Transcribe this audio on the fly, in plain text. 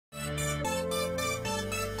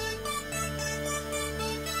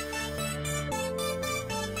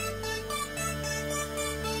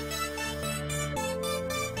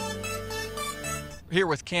Here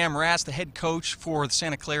with Cam Rast, the head coach for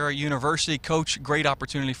Santa Clara University. Coach, great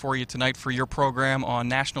opportunity for you tonight for your program on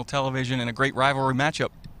national television and a great rivalry matchup.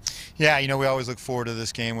 Yeah, you know, we always look forward to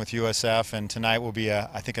this game with USF, and tonight will be,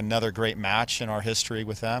 I think, another great match in our history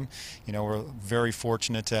with them. You know, we're very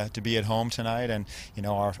fortunate to be at home tonight, and, you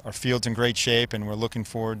know, our field's in great shape, and we're looking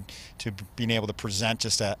forward to being able to present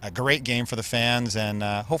just a great game for the fans and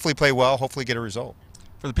hopefully play well, hopefully get a result.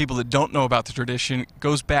 For the people that don't know about the tradition, it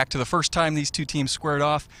goes back to the first time these two teams squared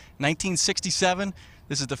off, 1967.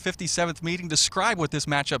 This is the 57th meeting. Describe what this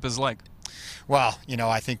matchup is like. Well, you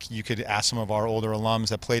know, I think you could ask some of our older alums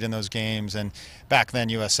that played in those games, and back then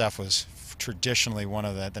USF was traditionally one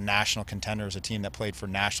of the national contenders, a team that played for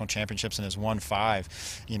national championships and has won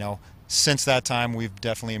 5. You know, since that time, we've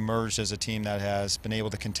definitely emerged as a team that has been able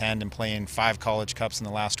to contend and play in 5 college cups in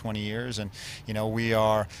the last 20 years. And, you know, we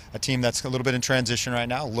are a team that's a little bit in transition right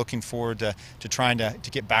now, looking forward to trying to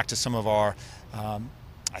get back to some of our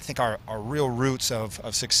I think our real roots of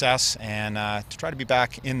success, and to try to be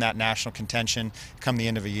back in that national contention come the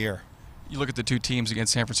end of a year. You look at the two teams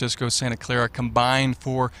against San Francisco, Santa Clara, combined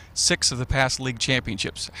for 6 of the past league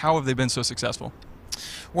championships. How have they been so successful?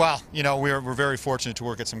 Well, you know, we're very fortunate to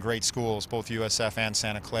work at some great schools. Both USF and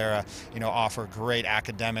Santa Clara, you know, offer great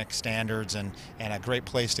academic standards and a great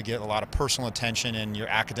place to get a lot of personal attention in your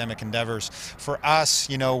academic endeavors. For us,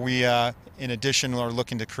 you know, we in addition are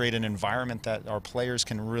looking to create an environment that our players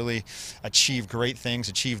can really achieve great things,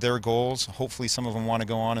 achieve their goals. Hopefully some of them want to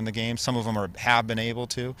go on in the game. Some of them have been able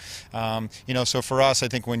to. You know, so for us, I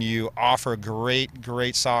think when you offer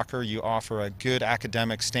great soccer, you offer a good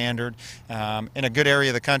academic standard in a good area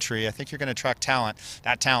of the country, I think you're going to attract talent.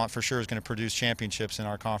 That talent for sure is going to produce championships in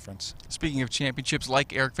our conference. Speaking of championships,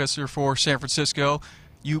 like Eric Visser for San Francisco,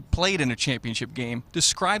 you played in a championship game.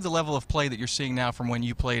 Describe the level of play that you're seeing now from when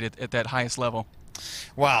you played at that highest level.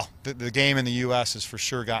 Well, the game in the U.S. has for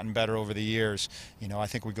sure gotten better over the years. You know, I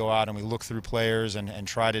think we go out and we look through players and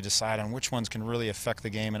try to decide on which ones can really affect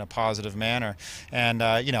the game in a positive manner.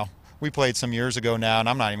 And, you know, we played some years ago now, and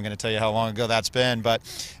I'm not even going to tell you how long ago that's been, but,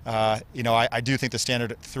 you know, I do think the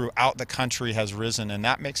standard throughout the country has risen, and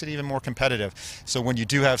that makes it even more competitive. So when you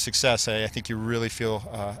do have success, I think you really feel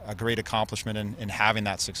a great accomplishment in having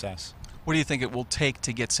that success. What do you think it will take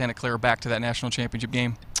to get Santa Clara back to that national championship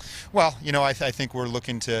game? Well, you know, I think we're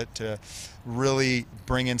looking to really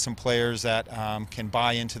bring in some players that can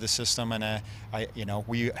buy into the system, and you know,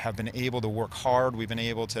 we have been able to work hard. We've been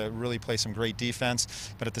able to really play some great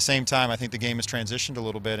defense, but at the same time, I think the game has transitioned a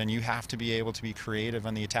little bit, and you have to be able to be creative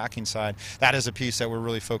on the attacking side. That is a piece that we're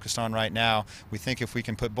really focused on right now. We think if we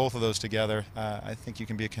can put both of those together, I think you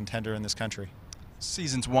can be a contender in this country.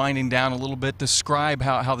 Season's winding down a little bit. Describe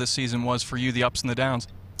how this season was for you, the ups and the downs.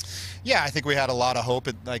 Yeah, I think we had a lot of hope,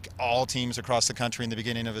 like all teams across the country in the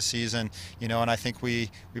beginning of a season, you know, and I think we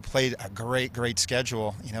played a great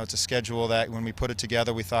schedule. You know, it's a schedule that when we put it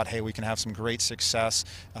together, we thought, hey, we can have some great success,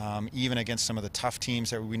 even against some of the tough teams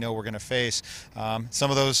that we know we're going to face. Some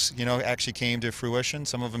of those, you know, actually came to fruition.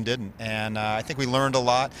 Some of them didn't, and I think we learned a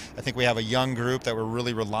lot. I think we have a young group that we're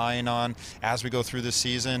really relying on as we go through this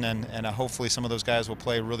season, and hopefully some of those guys will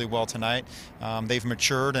play really well tonight. They've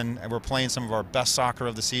matured, and we're playing some of our best soccer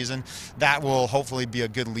of the season. That will hopefully be a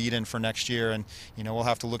good lead-in for next year, and you know, we'll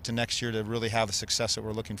have to look to next year to really have the success that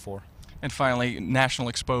we're looking for. And finally, national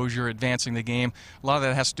exposure, advancing the game. A lot of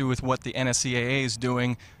that has to do with what the NSCAA is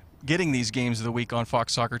doing, getting these games of the week on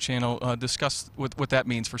Fox Soccer Channel. Discuss what that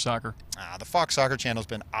means for soccer. The Fox Soccer Channel has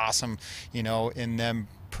been awesome, you know, in them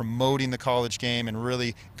promoting the college game and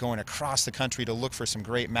really going across the country to look for some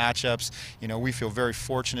great matchups. You know, we feel very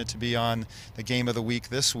fortunate to be on the game of the week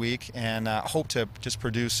this week, and hope to just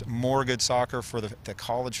produce more good soccer for the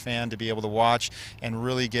college fan to be able to watch and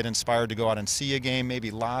really get inspired to go out and see a game,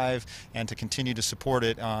 maybe live, and to continue to support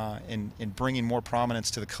it in bringing more prominence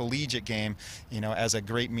to the collegiate game, you know, as a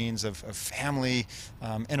great means of family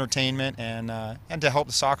entertainment and to help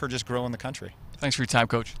the soccer just grow in the country. Thanks for your time,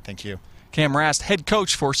 Coach. Thank you. Cam Rast, head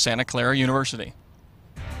coach for Santa Clara University.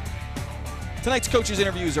 Tonight's coaches'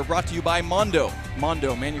 interviews are brought to you by Mondo.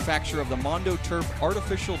 Mondo, manufacturer of the Mondo Turf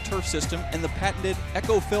artificial turf system and the patented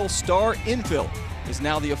EcoFill Star Infill, is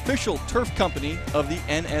now the official turf company of the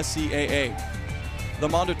NSCAA. The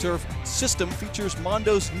Mondo Turf system features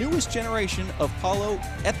Mondo's newest generation of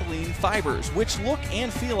polyethylene fibers, which look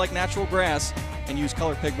and feel like natural grass and use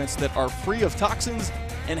color pigments that are free of toxins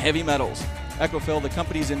and heavy metals. EcoFill, the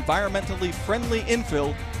company's environmentally friendly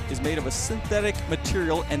infill, is made of a synthetic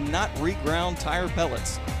material and not reground tire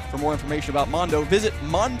pellets. For more information about Mondo, visit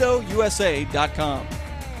mondousa.com.